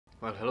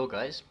Well, hello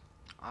guys.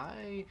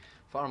 I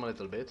farm a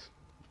little bit,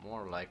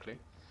 more likely,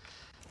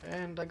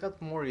 and I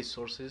got more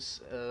resources,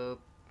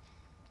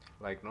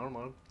 like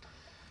normal.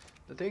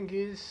 The thing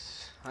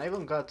is, I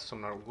even got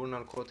some good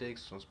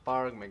narcotics, some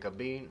spark, mega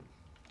bean,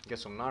 get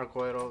some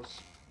narco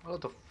arrows, a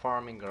lot of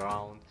farming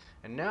around,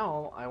 and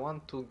now I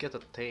want to get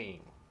a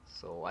tame,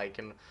 so I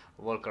can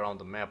walk around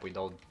the map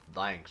without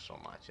dying so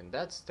much. And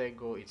that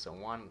Stego, it's a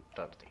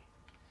 130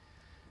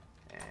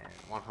 and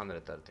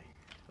 130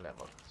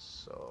 level,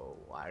 so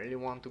I really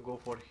want to go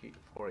for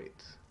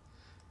it.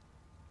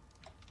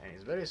 And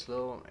it's very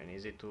slow and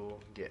easy to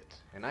get,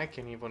 and I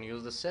can even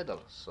use the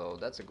saddle, so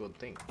that's a good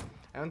thing.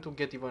 I want to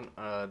get even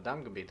a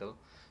dung beetle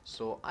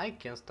so I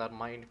can start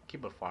my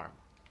kibble farm.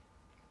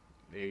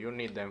 You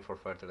need them for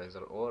fertilizer,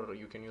 or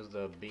you can use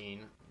the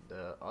bean,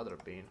 the other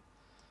bean,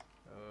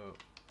 uh,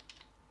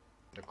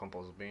 the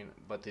compost bean,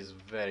 but it's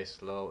very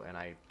slow and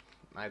I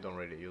don't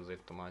really use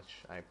it too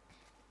much.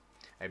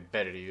 I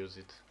barely use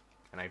it,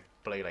 and I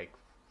play like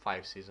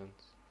 5 seasons,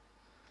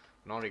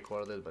 not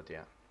recorded, but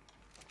yeah.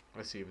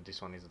 Let's see if this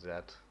one is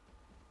that.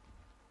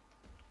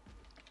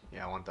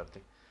 Yeah, 130.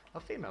 A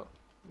female.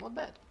 Not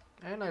bad.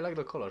 And I like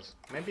the colors.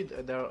 Maybe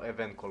they're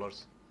event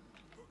colors.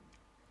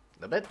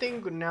 The bad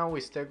thing now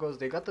with Stegos,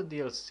 they got a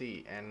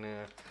DLC, and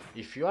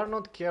if you are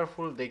not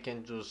careful, they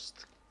can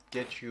just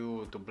get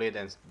you to blade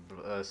and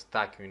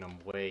stack you in a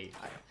way.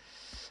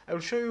 I will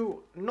show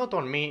you, not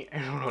on me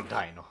and on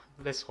Dino.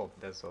 Let's hope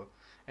that's all.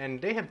 And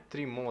they have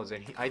 3 modes,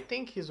 and I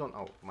think he's on.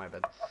 Oh, my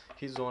bad.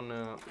 He's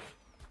on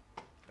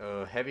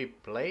heavy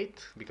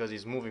plate because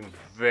he's moving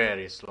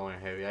very slow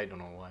and heavy. I don't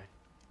know why.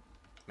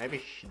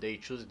 Maybe they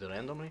choose it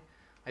randomly.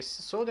 I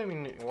saw them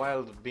in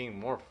wild being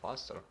more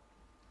faster.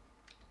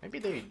 Maybe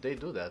they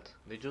do that.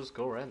 They just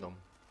go random.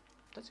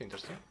 That's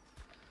interesting.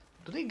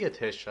 Do they get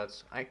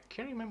headshots? I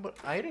can't remember.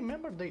 I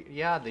remember they.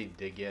 Yeah,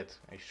 they get.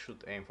 I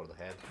should aim for the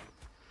head.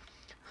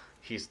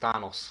 He's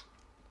Thanos.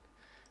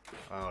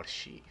 Or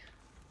she.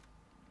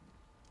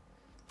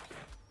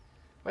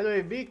 By the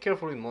way, be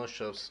careful with most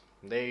shops.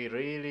 They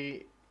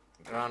really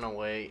run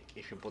away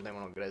if you put them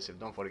on aggressive.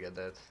 Don't forget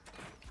that.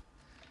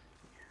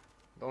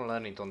 Don't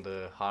learn it on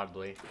the hard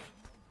way.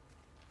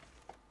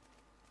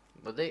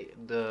 But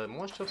the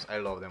most shops, I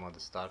love them at the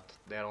start.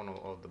 They are one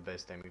of the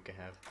best time you can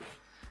have.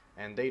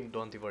 And they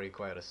don't even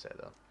require a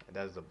setup.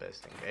 That's the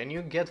best thing. And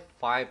you get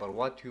fiber,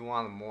 what you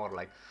want more.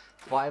 Like,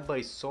 fiber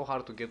is so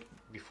hard to get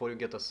before you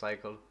get a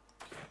cycle.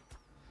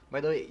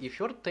 By the way, if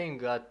your thing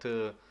got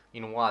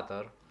in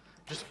water,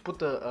 just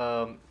put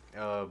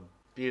a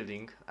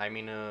building, I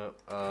mean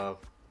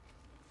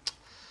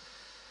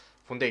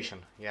foundation,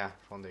 yeah,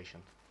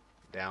 foundation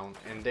down,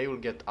 and they will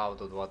get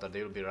out of the water,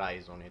 they will be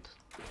rise on it.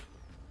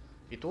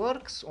 It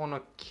works on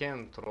a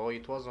Kentro,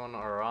 it was on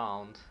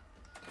around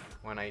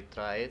when I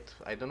tried.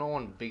 I don't know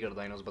on bigger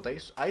dinos, but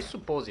I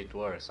suppose it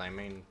works. I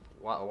mean,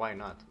 why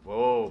not?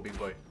 Whoa, big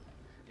boy.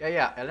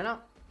 Yeah, Elena,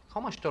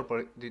 how much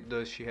torpor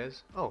does she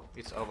has? Oh,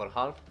 it's over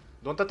half.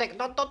 Don't attack,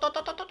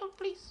 don't,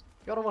 please.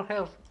 You're over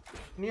half.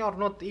 You're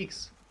not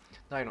X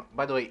dino.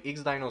 By the way,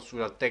 X dinos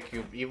will attack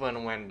you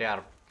even when they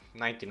are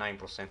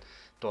 99%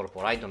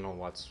 torpor. I don't know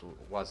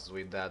what's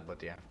with that,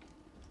 but yeah.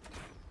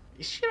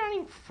 Is she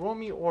running from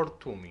me or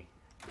to me?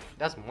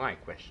 That's my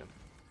question.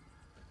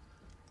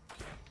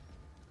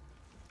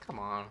 Come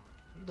on,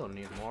 you don't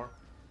need more.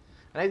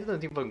 And I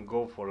didn't even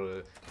go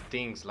for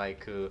things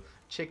like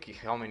check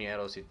how many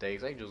arrows it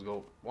takes. I just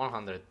go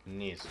 100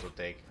 needs to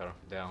take her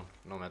down,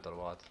 no matter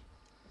what.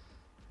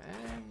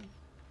 And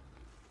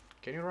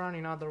can you run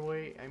another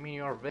way? I mean,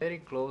 you are very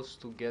close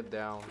to get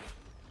down.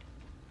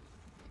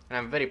 And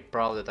I'm very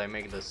proud that I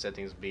make the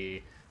settings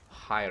be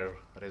higher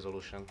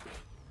resolution.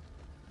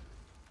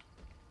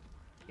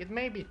 It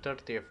may be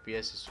 30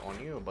 FPS on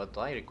you, but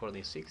I record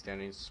in 60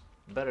 and it's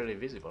barely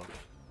visible.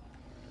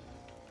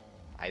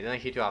 I didn't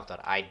hit you after.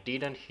 I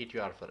didn't hit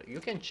you after. You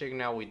can check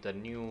now with the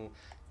new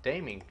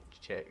taming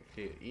check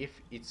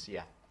if it's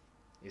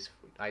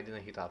I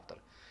didn't hit after.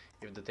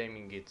 If the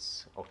taming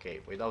is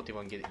okay without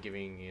even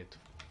giving it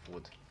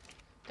food.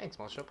 Thanks,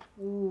 Monshop.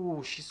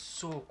 Ooh, she's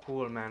so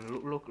cool, man.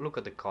 Look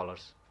at the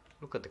colors.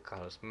 Look at the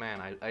colors,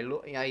 man.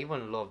 I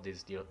even love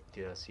this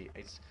DLC.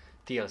 It's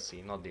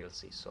TLC, not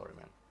DLC. Sorry,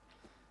 man.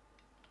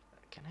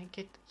 Can I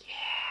get?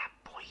 Yeah,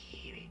 boy.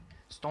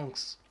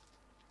 Stonks.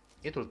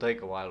 It will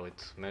take a while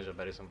with measure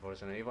berries,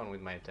 unfortunately, even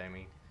with my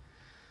timing.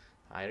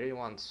 I really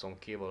want some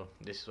kibble.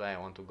 This is why I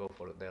want to go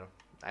for there.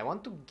 I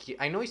want to.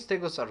 I know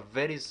Stegos are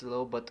very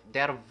slow, but they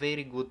are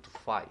very good to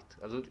fight.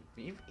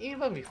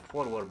 Even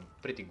before were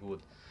pretty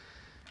good.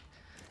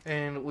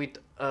 And with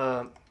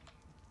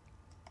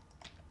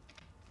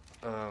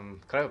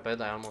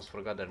Cryoped, I almost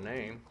forgot their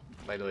name.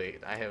 By the way,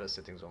 I have the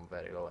settings on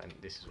very low, and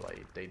this is why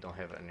they don't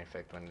have an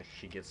effect when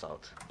he gets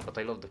out. But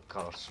I love the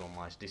color so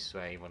much. This is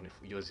why I even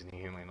using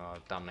him in a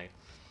thumbnail.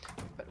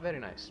 Very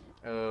nice.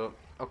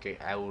 Okay,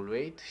 I will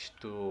wait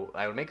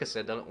I will make a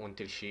saddle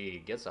until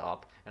she gets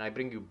up, and I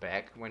bring you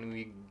back when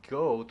we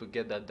go to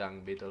get that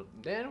dung beetle.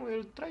 Then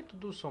we'll try to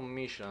do some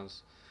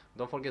missions.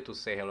 Don't forget to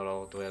say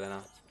hello to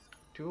Elena.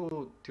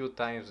 two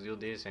times do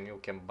this and you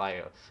can buy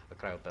a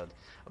cryopod.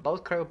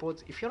 About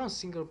cryopods, if you're on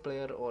single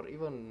player or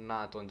even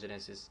not on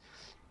Genesis,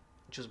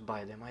 just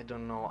buy them. I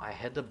don't know, I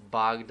had a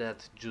bug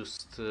that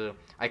just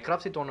I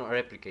crafted on a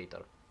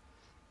replicator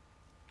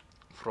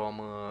from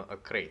a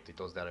crate. It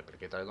was the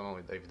replicator, I don't know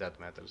if that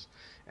matters.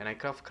 And I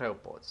craft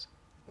cryopods.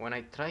 When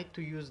I tried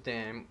to use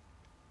them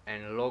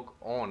and log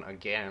on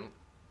again,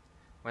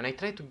 when I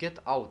tried to get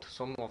out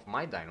some of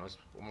my dinos,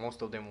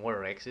 most of them were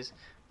Rexes,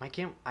 my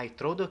game, I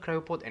throw the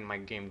cryopod and my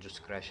game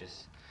just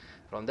crashes.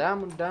 From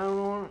down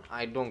on,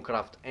 I don't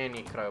craft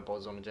any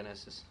cryopods on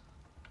Genesis.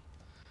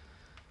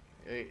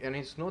 And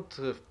it's not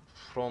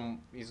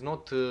it's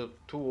not too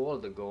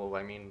old ago,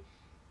 I mean,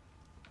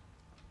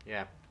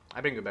 yeah, I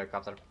bring you back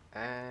after.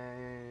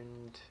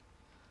 And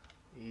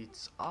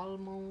it's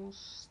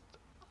almost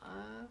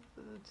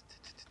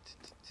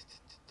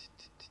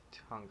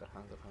hunger.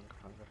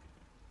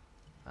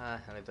 A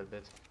little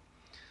bit.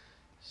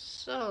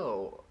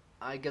 So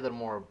I gather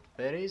more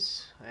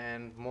berries,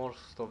 and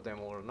most of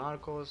them were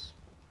narcos.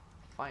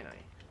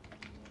 Finally,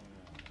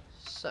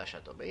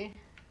 Sasha to be.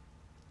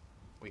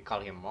 We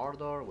call him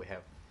Mordor. We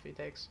have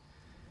Vitex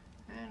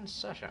and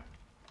Sasha.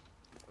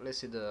 Let's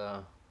see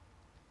the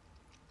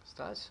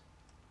stats.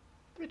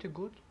 Pretty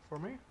good for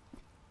me.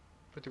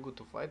 Pretty good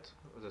to fight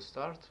at the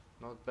start.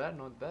 Not bad,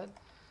 not bad.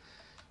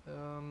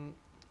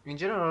 In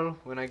general,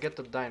 when I get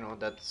a dino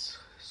that's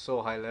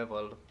so high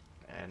level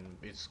and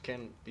it's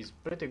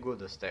pretty good,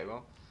 the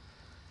Stego,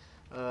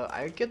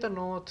 I get a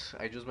note,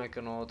 I just make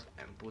a note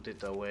and put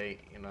it away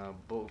in a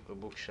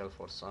bookshelf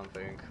or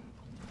something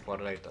for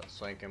later,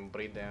 so I can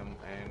breed them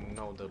and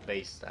know the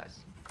base stats.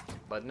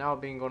 But now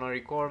being on a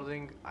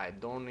recording, I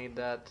don't need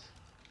that.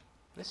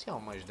 Let's see how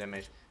much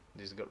damage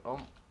this girl.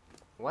 Oh,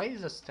 why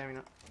is the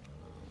stamina?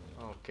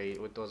 Okay,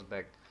 it was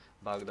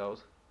bugged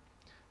out.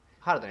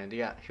 Hardened,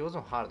 yeah, he was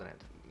on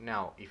hardened.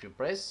 Now, if you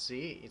press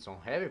C, it's on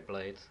heavy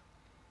plate.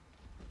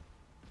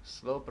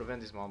 Slow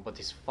prevent dismount, but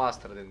it's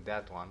faster than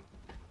that one.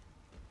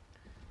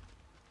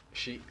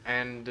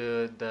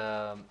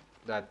 The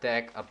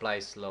attack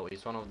applies slow.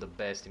 It's one of the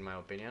best in my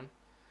opinion.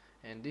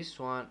 And this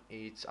one,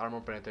 it's armor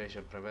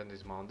penetration, prevent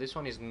dismount. This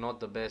one is not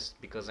the best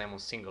because I'm a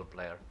single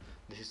player.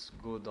 This is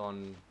good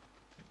on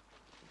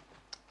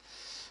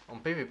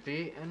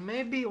PvP and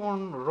maybe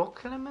on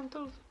rock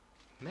elemental.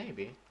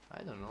 Maybe,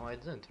 I don't know. I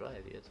didn't try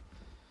it yet.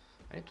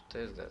 I need to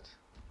test that.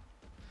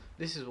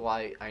 This is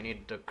why I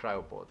need the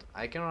cryopod.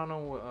 I can run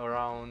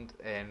around,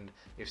 and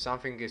if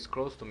something is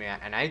close to me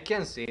and I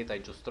can see it, I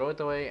just throw it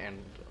away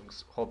and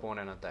hop on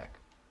and attack.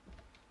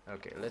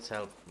 Okay, let's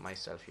help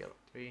myself here.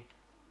 3,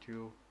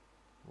 2,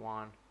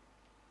 1.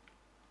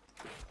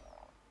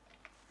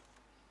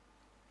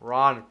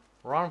 Run!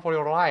 Run for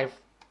your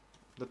life!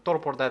 The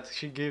torpor that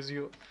she gives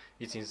you,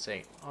 it's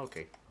insane.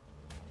 Okay.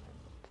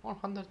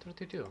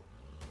 132.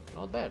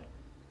 Not bad.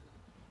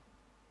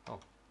 Oh.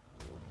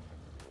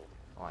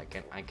 Oh, I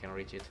can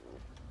reach it.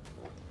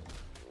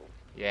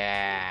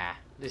 Yeah,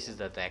 this is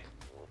the attack.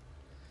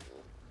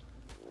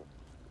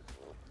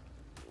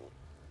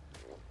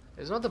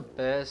 It's not the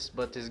best,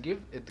 but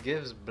it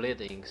gives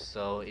bleeding.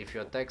 So if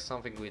you attack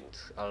something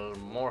with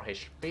more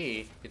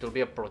HP, it will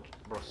be a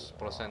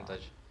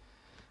percentage,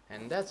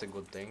 and that's a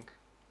good thing.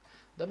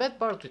 The bad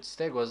part with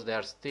Stegos, they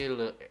are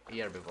still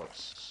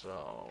herbivores.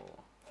 So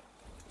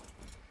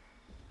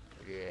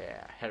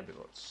yeah,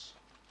 herbivores.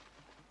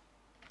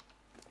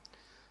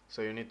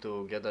 So you need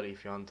to gather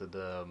if you want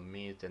the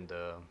meat and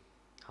the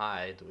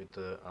hide with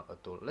a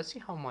tool. Let's see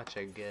how much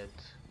I get.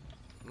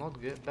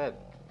 Not good, bad.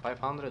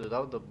 500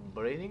 without the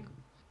breeding.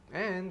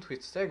 And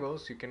with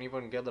Stegos you can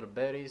even gather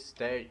berries,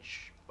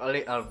 stage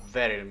a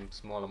very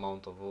small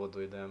amount of wood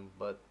with them,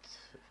 but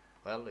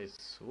well,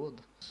 it's wood.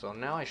 So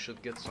now I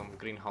should get some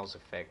greenhouse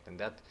effect, and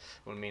that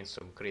will mean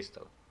some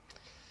crystal.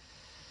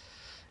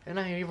 And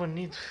I even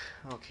need...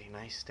 okay,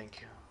 nice, thank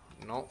you.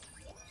 No.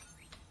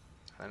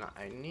 And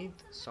I need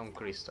some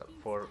crystal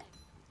for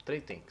 3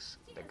 things.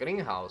 The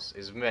greenhouse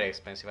is very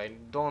expensive. I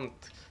don't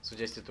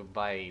suggest you to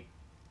buy,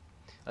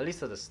 at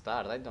least at the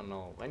start. I don't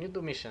know. When you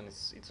do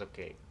missions, it's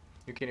okay.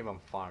 You can even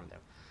farm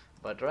them.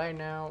 But right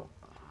now,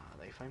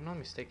 if I'm not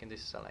mistaken,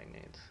 this is all I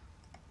need.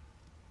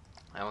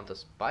 I want a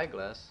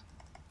spyglass,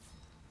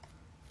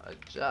 a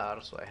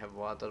jar, so I have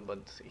water, but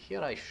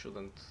here I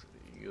shouldn't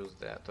use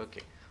that.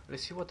 Okay,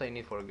 let's see what I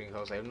need for a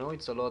greenhouse. I know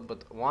it's a lot,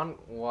 but 1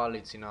 wall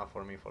it's enough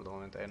for me for the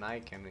moment, and I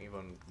can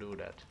even do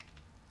that.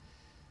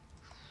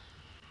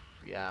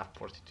 Yeah,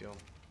 42,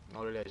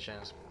 not really a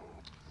chance.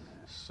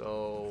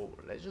 So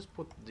let's just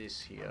put this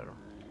here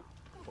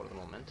for the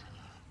moment.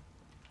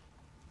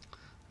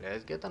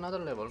 Let's get another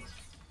level.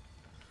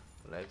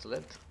 Let's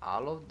let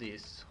all of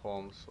this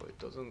home so it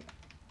doesn't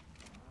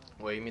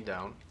weigh me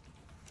down.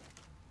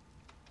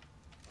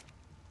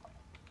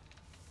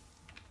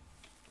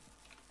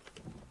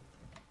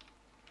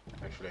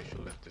 Actually, I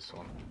should let this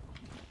on.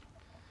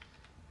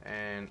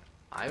 And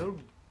I will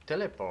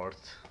teleport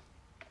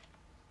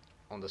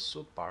on the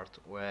suit part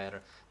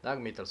where dark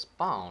metal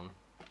spawn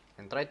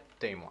and try to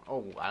tame one.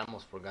 Oh, I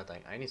almost forgot.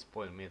 I need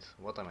spoiled meat.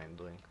 What am I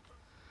doing?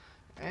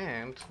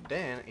 And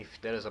then if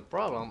there is a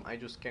problem, I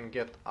just can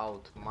get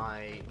out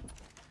my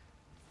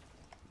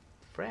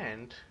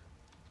friend.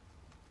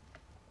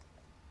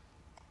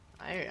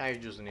 I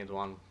just need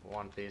one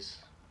piece,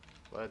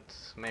 but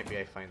maybe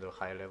I find a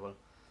high level.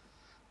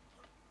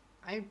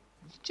 I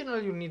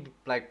generally you need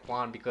like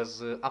one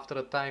because after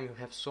a time you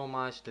have so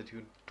much that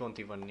you don't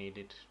even need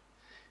it.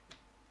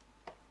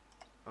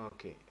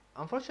 Okay,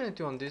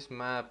 unfortunately on this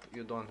map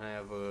you don't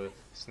have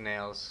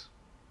snails.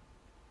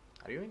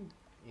 Are you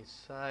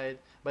inside?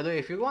 By the way,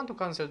 if you want to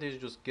cancel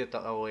this, just get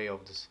away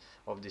of this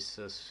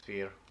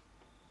sphere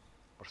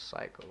or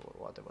cycle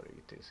or whatever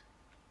it is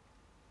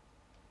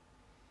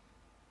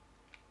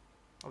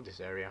of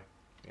this area.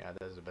 Yeah,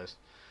 that's the best.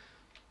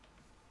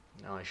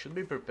 Now I should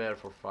be prepared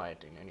for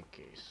fight in any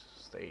case.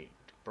 Stay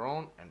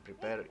prone and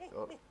prepare.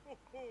 Oh,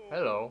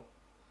 hello.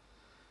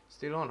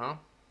 Still on, huh?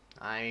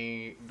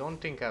 I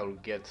don't think I will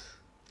get.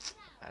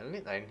 I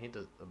need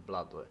a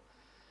blood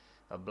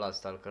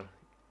stalker.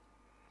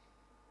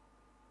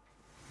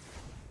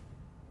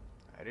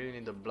 I really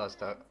need a blood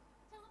stalker.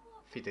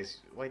 Fites,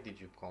 why did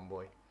you come,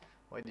 boy?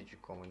 Why did you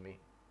come with me?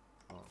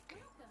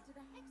 Okay.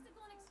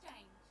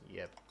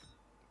 Yep.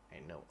 I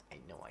know.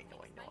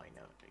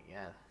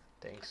 Yeah,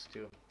 thanks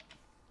too.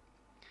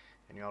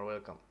 And you are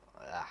welcome.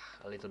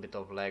 A little bit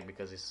of lag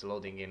because it's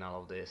loading in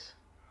all of this.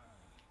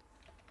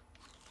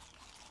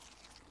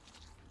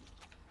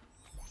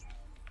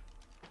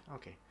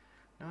 Okay.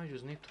 Now I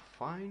just need to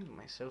find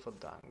myself a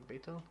dung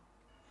beetle.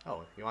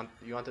 Oh, you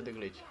wanted the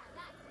glitch.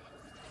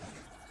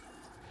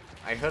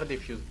 I heard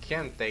if you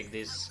can't take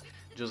this,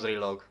 just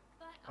relog.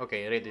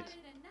 Okay, read it.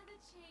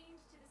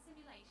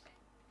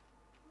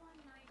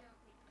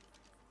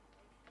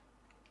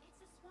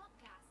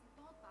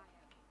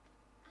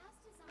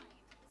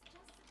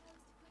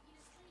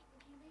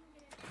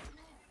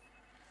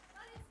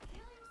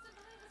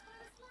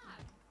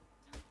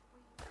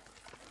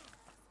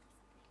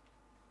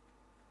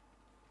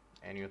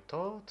 And you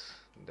thought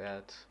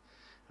that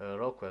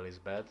Rockwell is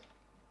bad?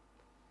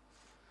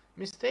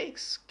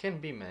 Mistakes can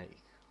be made.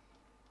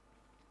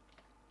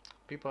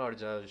 People are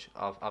judged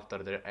after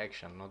their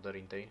action, not their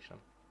intention.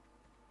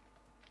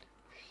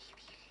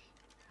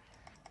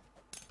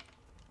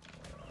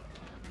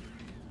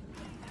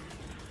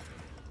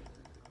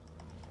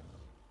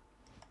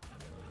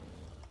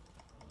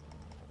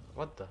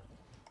 What the?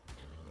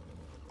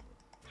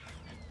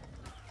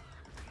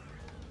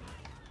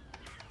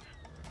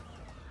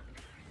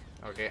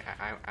 Okay,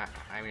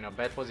 I'm in a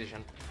bad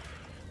position.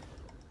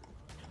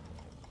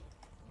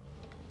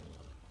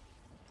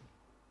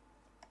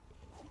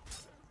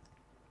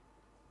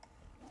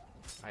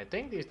 I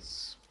think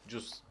it's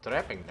just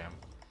trapping them.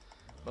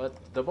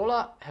 But the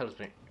bola helps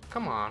me.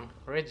 Come on,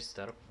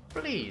 register,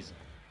 please.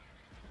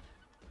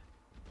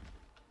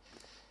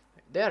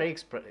 They are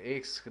X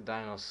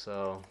dinos,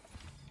 so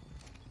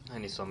I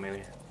need some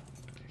melee.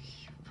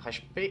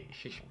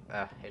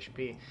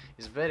 HP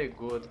is very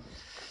good,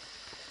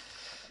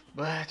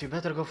 but you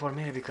better go for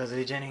melee because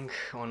regening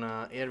on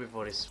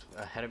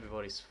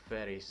herbivore is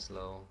very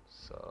slow.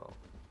 So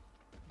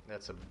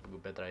that's a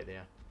better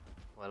idea.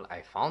 Well,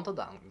 I found a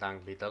dung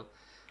beetle,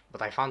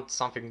 but I found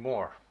something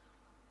more.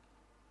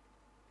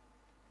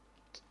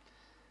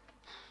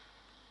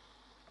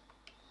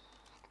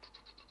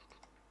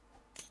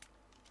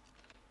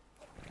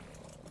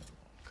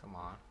 Come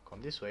on,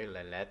 come this way.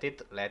 Let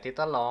it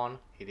alone.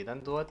 He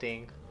didn't do a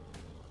thing.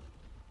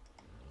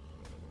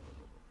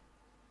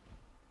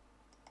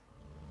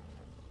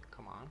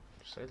 Come on,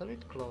 just a little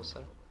bit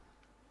closer.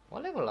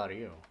 What level are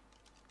you?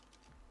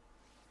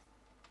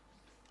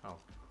 Oh,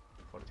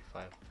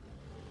 45.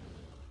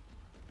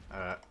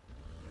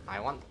 I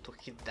want to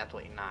hit that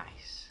way.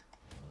 Nice.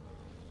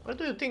 Where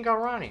do you think I'm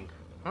running?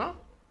 Huh?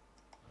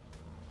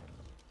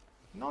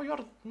 No,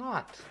 you're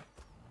not.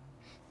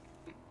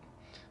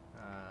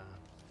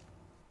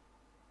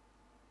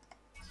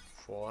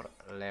 4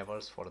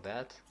 levels for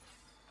that.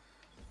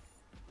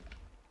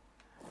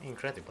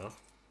 Incredible.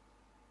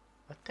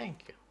 But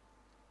thank you.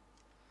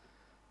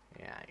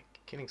 Yeah,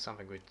 killing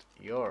something with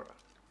your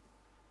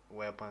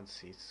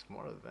weapons is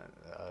more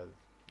than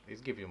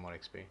it gives you more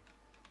XP.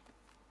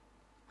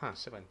 Huh,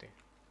 70.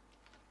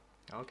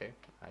 Okay,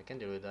 I can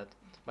deal with that.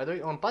 By the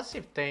way, on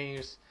passive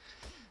things,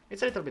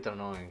 it's a little bit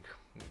annoying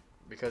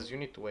because you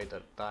need to wait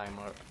a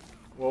timer.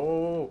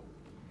 Whoa!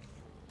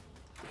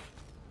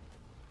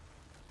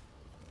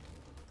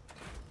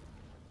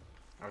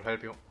 I'll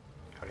help you.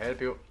 I'll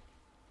help you.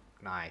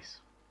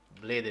 Nice.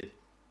 Bleeded.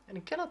 And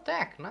it can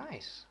attack.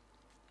 Nice.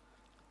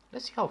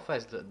 Let's see how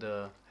fast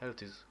the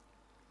health is.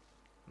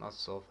 Not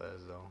so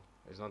fast though.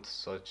 It's not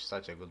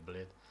such a good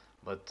bleed.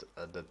 But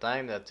at the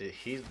time that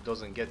he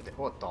doesn't get the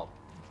top.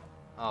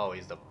 Oh,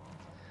 it's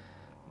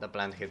the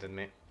plant hit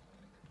me.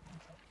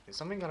 Is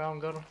something around,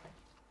 girl?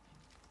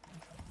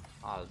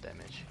 All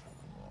damage.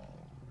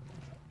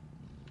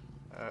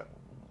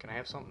 Can I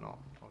have some? No.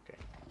 Okay.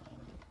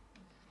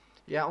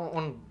 Yeah,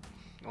 on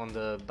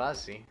the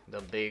Bassi,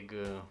 the big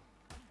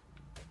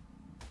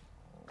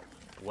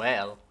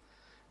well,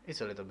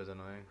 it's a little bit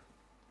annoying.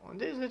 On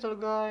this little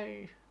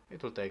guy,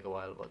 It will take a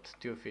while, but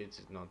 2 feet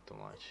is not too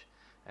much.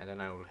 And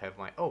then I will have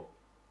my oh,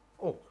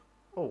 oh,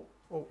 oh,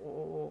 oh, oh,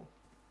 oh, oh.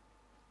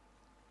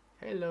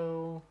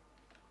 Hello.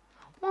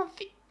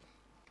 150.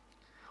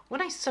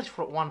 When I search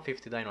for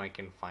 150 dino, I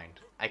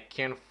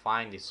can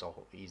find it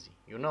so easy.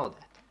 You know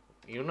that.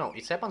 You know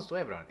it happens to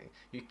everyone.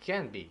 You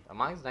can't be a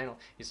max dino.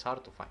 It's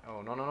hard to find.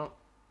 Oh no no no.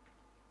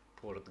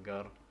 Poor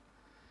girl.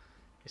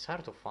 It's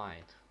hard to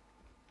find.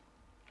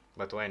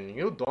 But when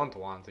you don't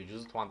want, you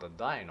just want a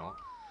dino.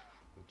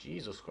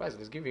 Jesus Christ,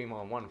 let's give him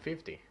a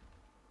 150.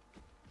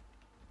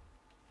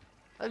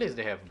 At least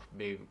they have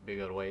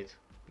bigger weight.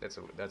 That's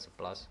a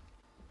plus.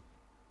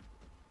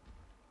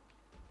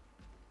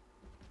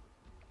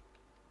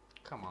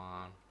 Come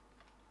on.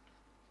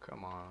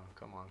 Come on,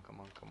 come on, come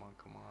on, come on,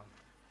 come on.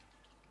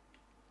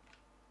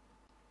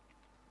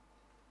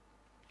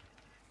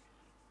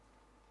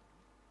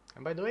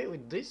 And by the way,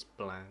 with these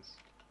plans,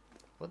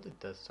 what did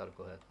that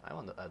circle have? I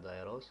want to add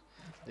arrows.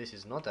 This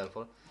is not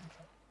helpful.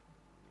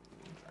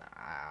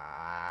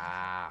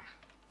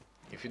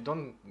 If you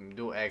don't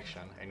do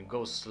action and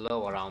go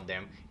slow around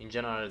them, in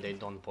general they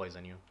don't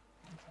poison you.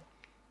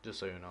 Just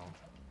so you know.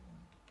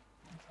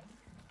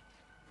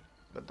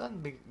 But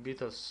that big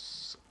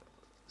beetles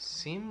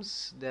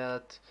seems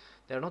that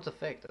they are not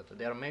affected.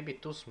 They are maybe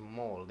too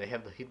small. They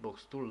have the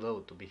hitbox too low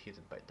to be hit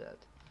by that.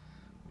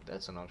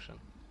 That's an option.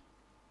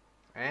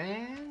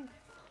 And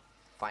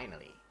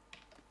finally,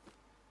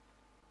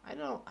 I don't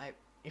know.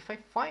 If I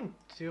find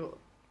two,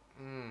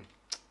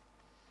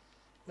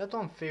 that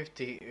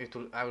 150,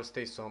 I will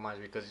stay so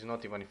much because it's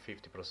not even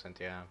 50%.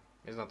 Yeah,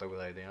 it's not a good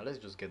idea. Let's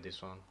just get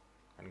this one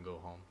and go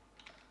home.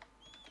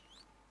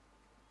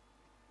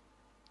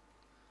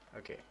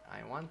 Okay,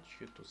 I want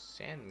you to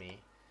send me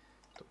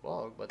to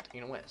Bog, but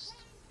in west.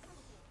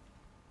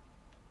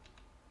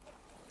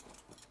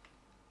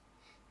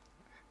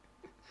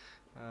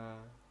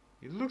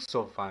 It looks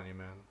so funny,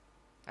 man.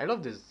 I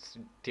love this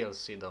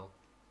TLC though.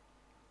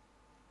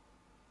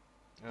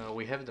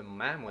 We have the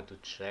memo to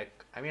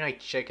check. I mean, I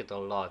check it a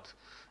lot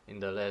in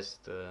the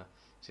last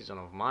season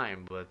of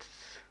mine, but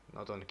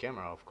not on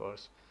camera, of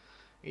course.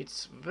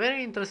 It's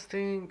very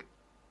interesting,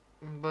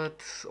 but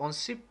on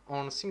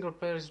single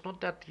player it's not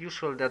that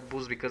usual, that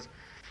boost, because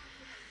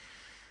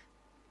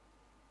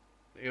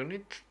you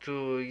need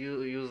to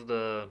use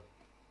the...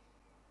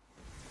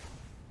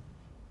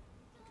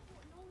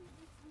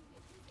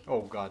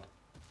 Oh god.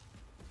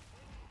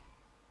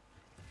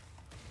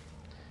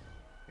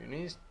 You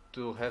need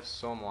to have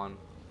someone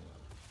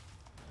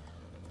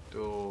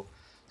to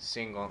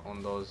sing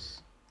on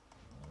those,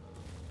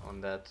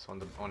 on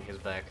his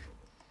back.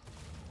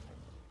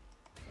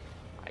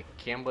 I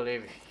can't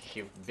believe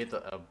he beat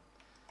a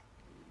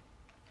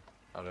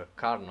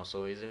Carno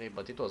so easily,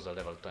 but it was a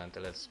level 20,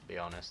 let's be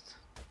honest.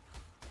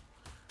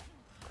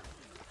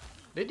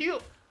 Did you?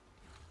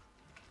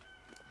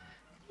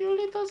 You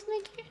little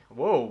sneaky.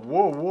 Whoa,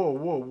 whoa, whoa,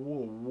 whoa,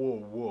 whoa, whoa,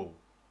 whoa.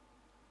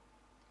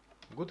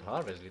 Good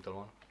harvest, little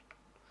one.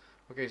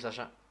 Okay,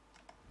 Sasha.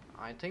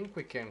 I think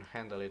we can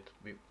handle it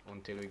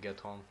until we get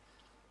home.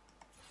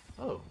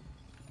 Oh,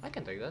 I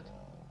can take that.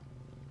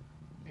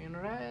 In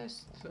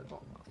rest,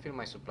 fill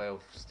my supply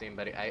of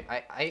steamberry.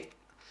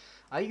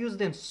 I use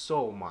them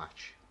so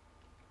much.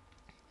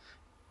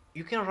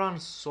 You can run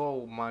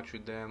so much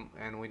with them,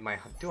 and with my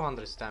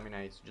 200 stamina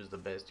it's just the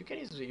best. You can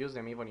easily use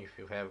them even if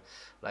you have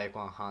like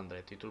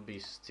 100. It will be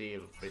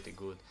still pretty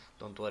good.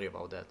 Don't worry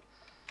about that.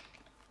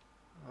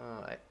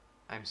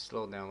 I'm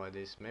slowed down by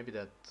this. Maybe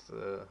that...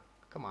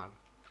 come on.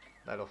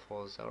 Dial of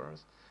false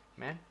hours.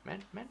 Man.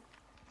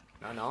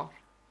 No.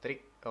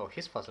 Oh,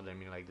 he's faster than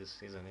me like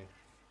this, isn't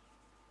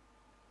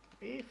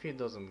he? If he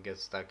doesn't get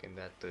stuck in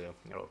that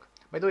rock.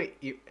 By the way,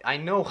 I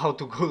know how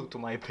to go to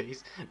my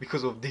base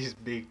because of this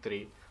big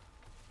tree.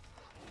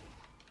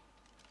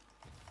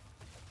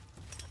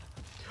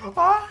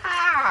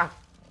 Ah!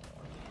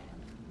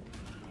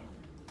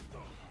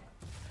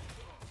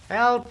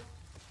 Help!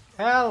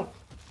 Help!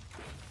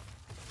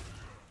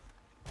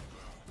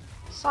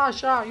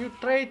 Sasha, you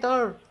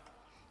traitor!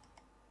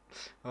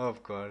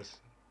 Of course.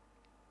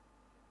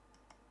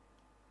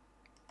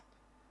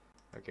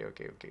 Okay.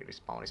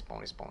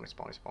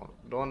 Respawn.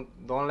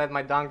 Don't let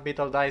my dunk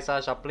beetle die,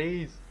 Sasha,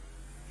 please.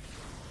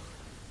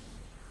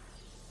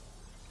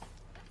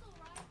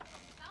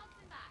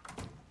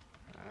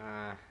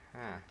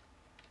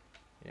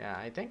 Yeah,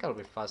 I think I'll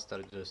be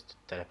faster just to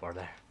teleport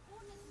there.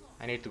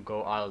 I need to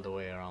go all the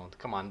way around.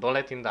 Come on, don't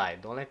let him die.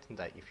 Don't let him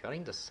die. If you're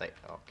in the site,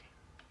 okay.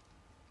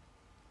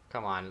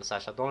 Come on,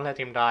 Sasha, don't let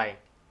him die.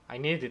 I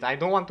need it. I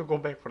don't want to go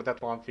back for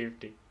that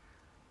 150.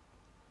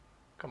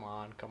 Come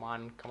on.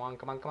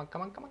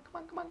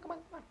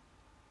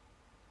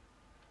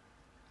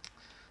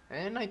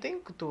 And I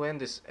think to end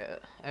this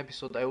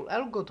episode,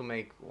 I'll go to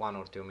make 1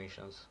 or 2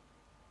 missions.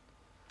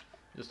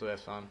 Just to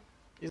have fun.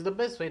 It's the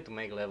best way to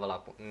make level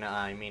up,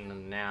 I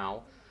mean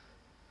now.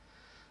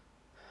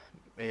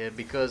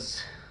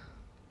 Because...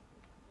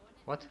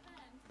 What?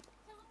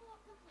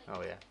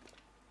 Oh yeah.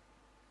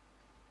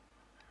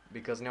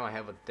 Because now I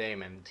have a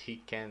tame and he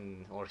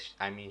can, or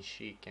I mean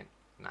she can.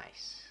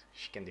 Nice.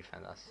 she can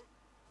defend us.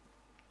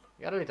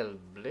 You're a little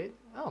bleed.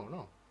 Oh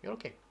no, you're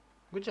okay.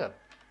 Good job.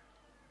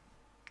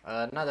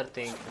 Another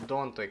thing,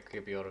 don't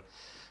equip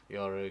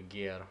your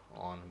gear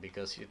on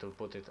because it will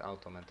put it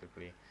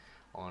automatically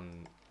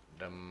on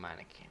the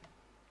mannequin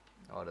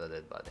or the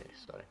dead body.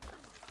 Sorry.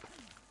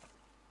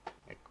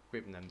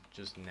 Equip them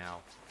just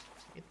now.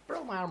 It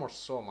broke my armor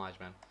so much,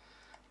 man.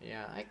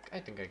 Yeah, I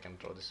think I can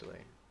throw this away.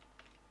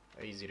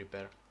 Easy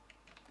repair.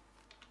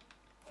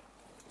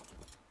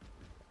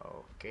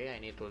 Okay, I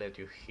need to let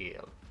you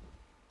heal.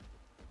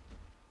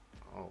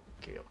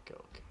 Okay, okay,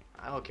 okay.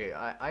 Okay,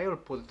 I will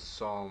put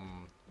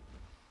some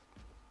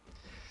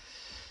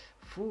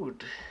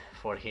food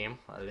for him.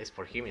 At least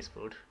for him is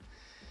food.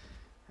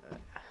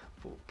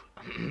 Poop.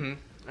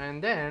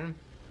 And then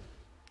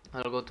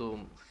I'll go to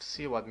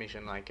see what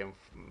mission I can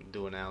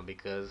do now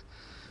because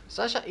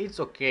Sasha it's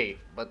okay,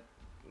 but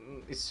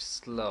it's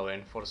slow,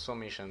 and for some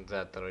missions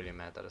that really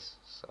matters.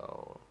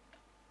 So,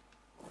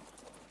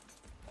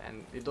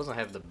 and it doesn't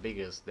have the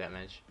biggest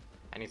damage.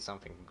 I need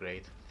something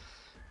great.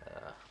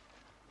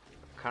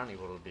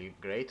 Carnivore will be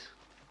great,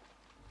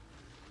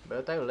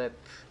 but I will let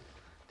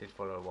it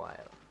for a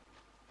while.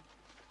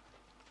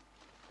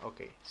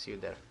 Okay, see you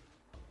there.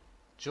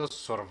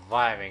 Just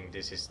surviving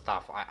this is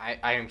tough.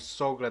 I am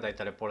so glad I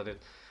teleported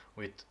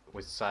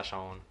with Sasha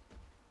on.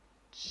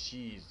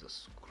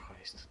 Jesus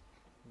Christ,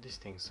 these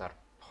things are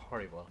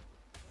horrible.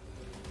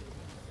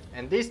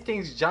 And this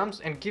thing jumps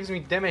and gives me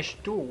damage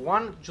too.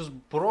 One just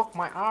broke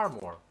my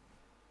armor.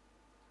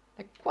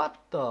 Like what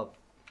the?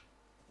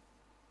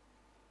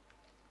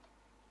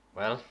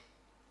 Well,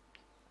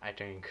 I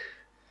think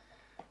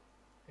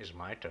it's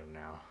my turn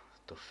now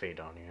to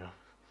fade on you.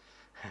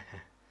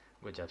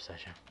 Good job,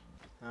 Sasha.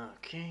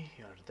 Okay,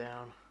 you're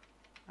down.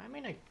 I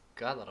mean, I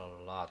got a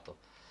lot of...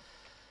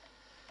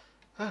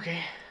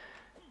 Okay.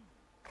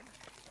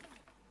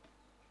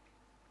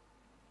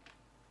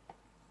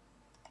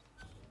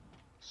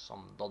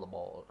 Some dollar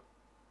ball.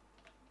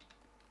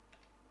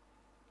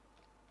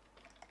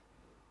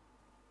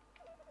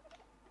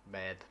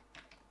 Bad.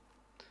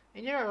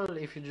 In general,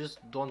 if you just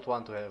don't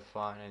want to have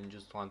fun and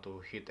just want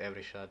to hit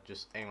every shot,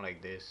 just aim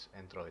like this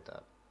and throw it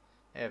up.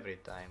 Every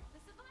time.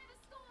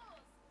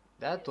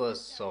 That was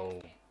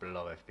so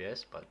low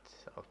FPS, but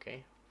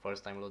okay.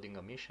 First time loading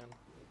a mission.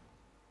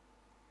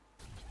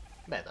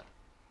 Better.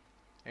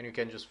 And you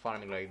can just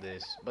farm it like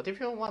this. But if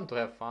you want to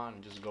have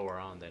fun, just go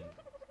around and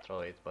throw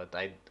it. But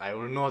I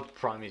will not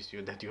promise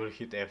you that you will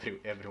hit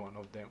every one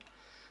of them.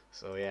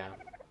 So yeah.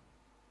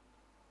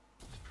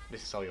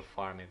 This is how you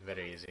farm it,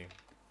 very easy.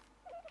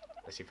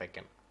 Let's see if I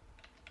can.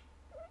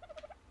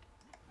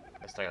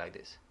 Let's try like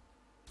this.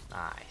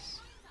 Nice.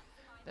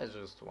 That's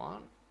just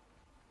one.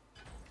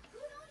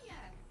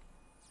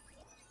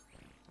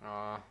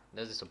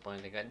 That's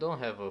disappointing. I don't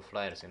have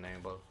flyers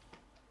enabled.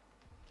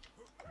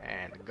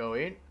 And go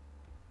in.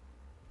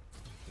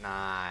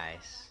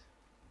 Nice.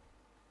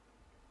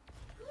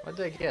 What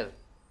do I get?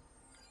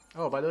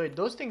 Oh, by the way,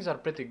 those things are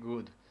pretty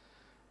good.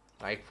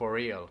 Like for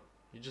real.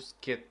 You just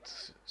get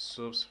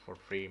subs for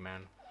free,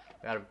 man.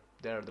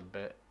 They're the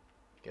best.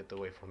 Get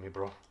away from me,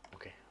 bro.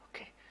 Okay,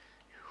 okay.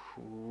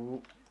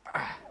 Ooh.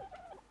 Ah.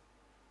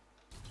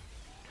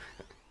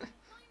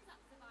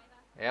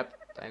 Yep,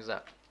 time's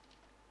up.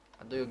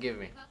 What do you give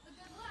me?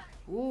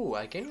 Ooh,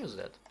 I can use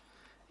that.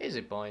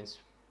 Easy points.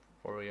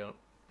 For real.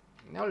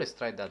 Now let's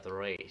try that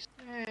race.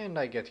 And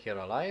I get here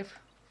alive.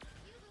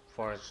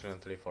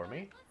 Fortunately for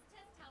me.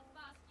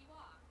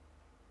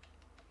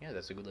 Yeah,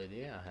 that's a good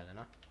idea,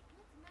 Helena.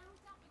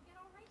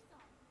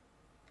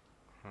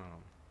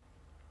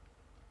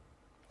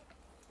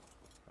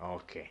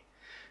 Okay.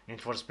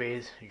 Need for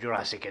Speed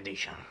Jurassic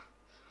Edition.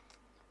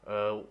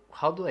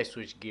 How do I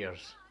switch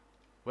gears?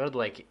 Where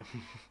do I keep...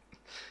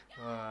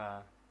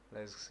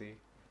 let's see.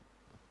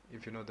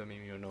 If you know the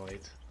meme, you know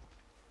it.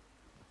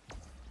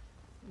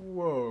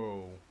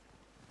 Whoa.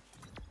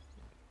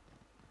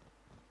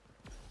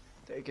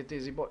 Take it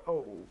easy, boy.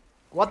 Oh.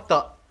 What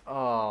the?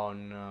 Oh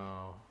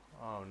no.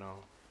 Oh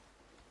no.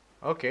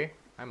 Okay,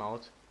 I'm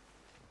out.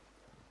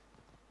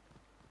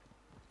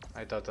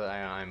 I thought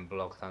I'm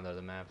blocked under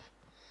the map.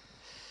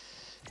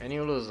 And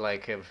you lose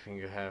like everything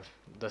you have.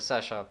 The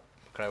Sasha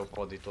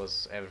cryopod, it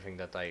was everything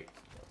that I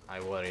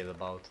worried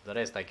about. The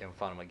rest I can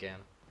farm again.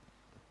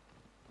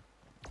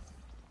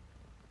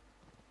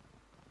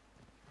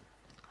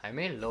 I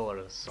may lower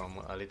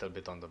a little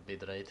bit on the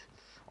bitrate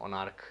on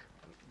Arc.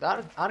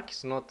 The Arc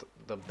is not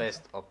the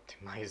best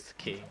optimized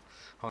game,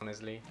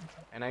 honestly.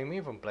 And I'm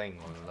even playing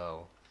on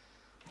low.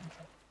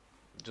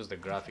 Just the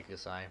graphic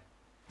aside.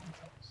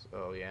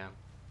 So yeah.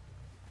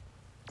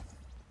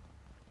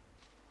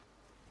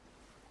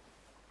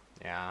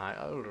 Yeah,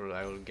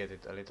 I will get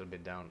it a little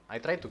bit down. I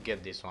tried to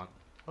get this one.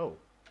 Oh.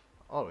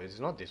 Oh, it's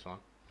not this one.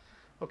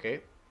 Okay.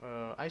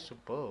 I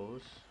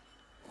suppose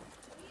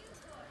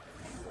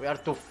we are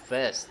too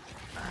fast.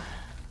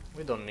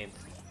 We don't need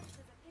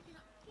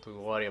to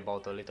worry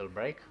about a little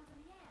break.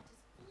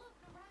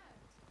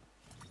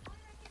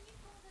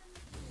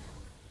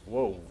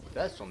 Whoa,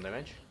 that's some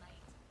damage.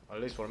 At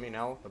least for me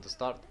now, at the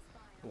start.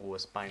 Ooh, a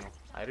spinal.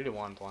 I really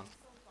want one.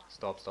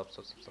 Stop, stop,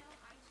 stop, stop, stop.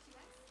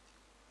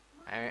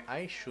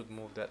 I should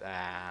move that.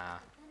 I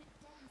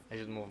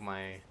should move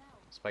my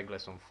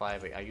spyglass on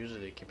 5. I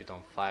usually keep it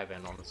on 5,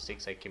 and on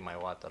 6 I keep my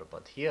water.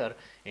 But here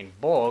in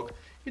Bog,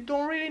 you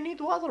don't really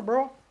need water,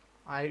 bro.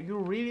 You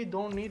really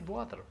don't need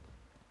water.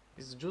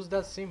 It's just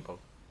that simple.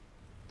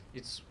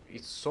 It's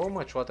so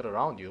much water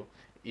around you.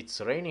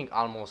 It's raining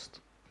almost,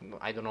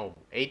 I don't know,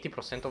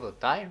 80% of the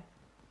time.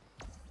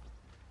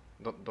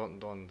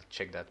 Don't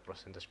check that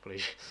percentage,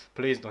 please.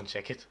 Please don't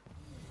check it.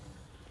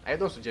 I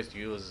don't suggest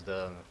use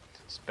the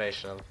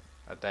special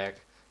attack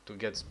to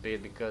get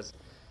speed, because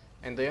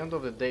at the end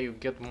of the day you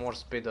get more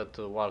speed at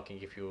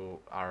walking if you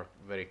are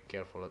very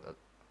careful at that.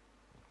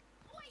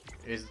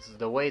 It's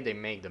the way they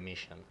make the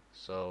mission,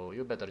 so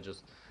you better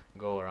just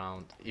go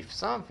around. If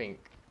something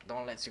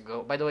don't let you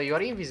go, by the way, you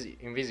are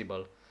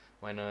invisible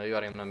when you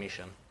are in a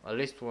mission, at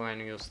least when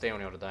you stay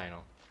on your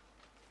dino,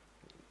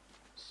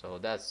 so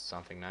that's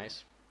something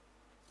nice.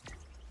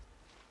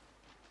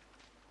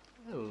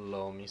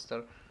 Hello,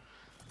 Mr.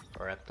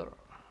 Raptor.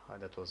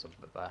 That was a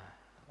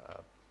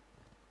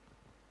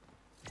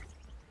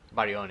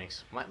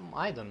baryonyx.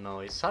 I don't know,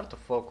 it's hard to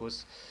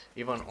focus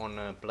even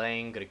on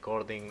playing,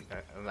 recording,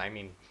 I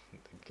mean,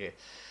 okay,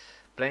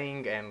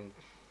 playing and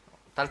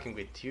talking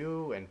with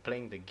you and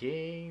playing the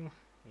game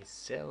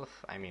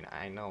itself. I mean,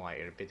 I know I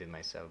repeated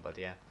myself, but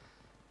yeah.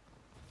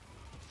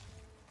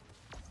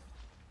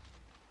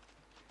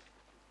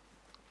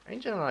 In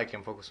general, I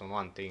can focus on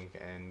one thing,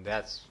 and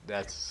that's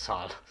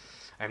all.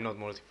 I'm not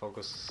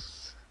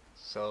multi-focus,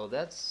 so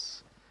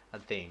that's a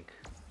thing.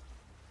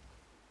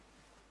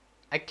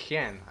 I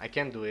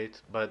can do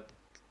it, but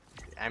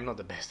I'm not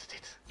the best at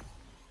it.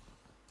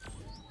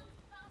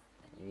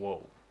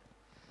 Whoa.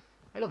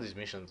 I love these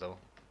missions though.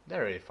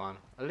 They're really fun.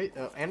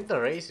 And the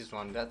race is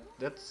one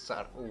that's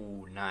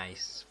ooh,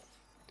 nice.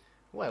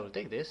 Oh, I will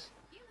take this.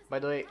 By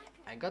the way,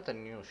 I got a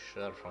new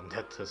shirt from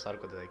that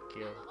Sarko that I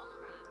killed.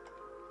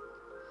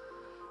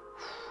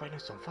 I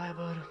need some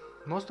fiber.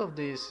 Most of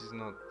this is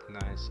not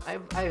nice.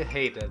 I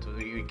hate that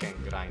we can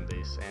grind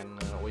this,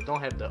 and we don't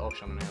have the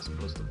option on S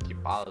Plus to keep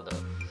all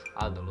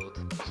the loot.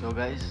 So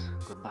guys,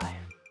 goodbye.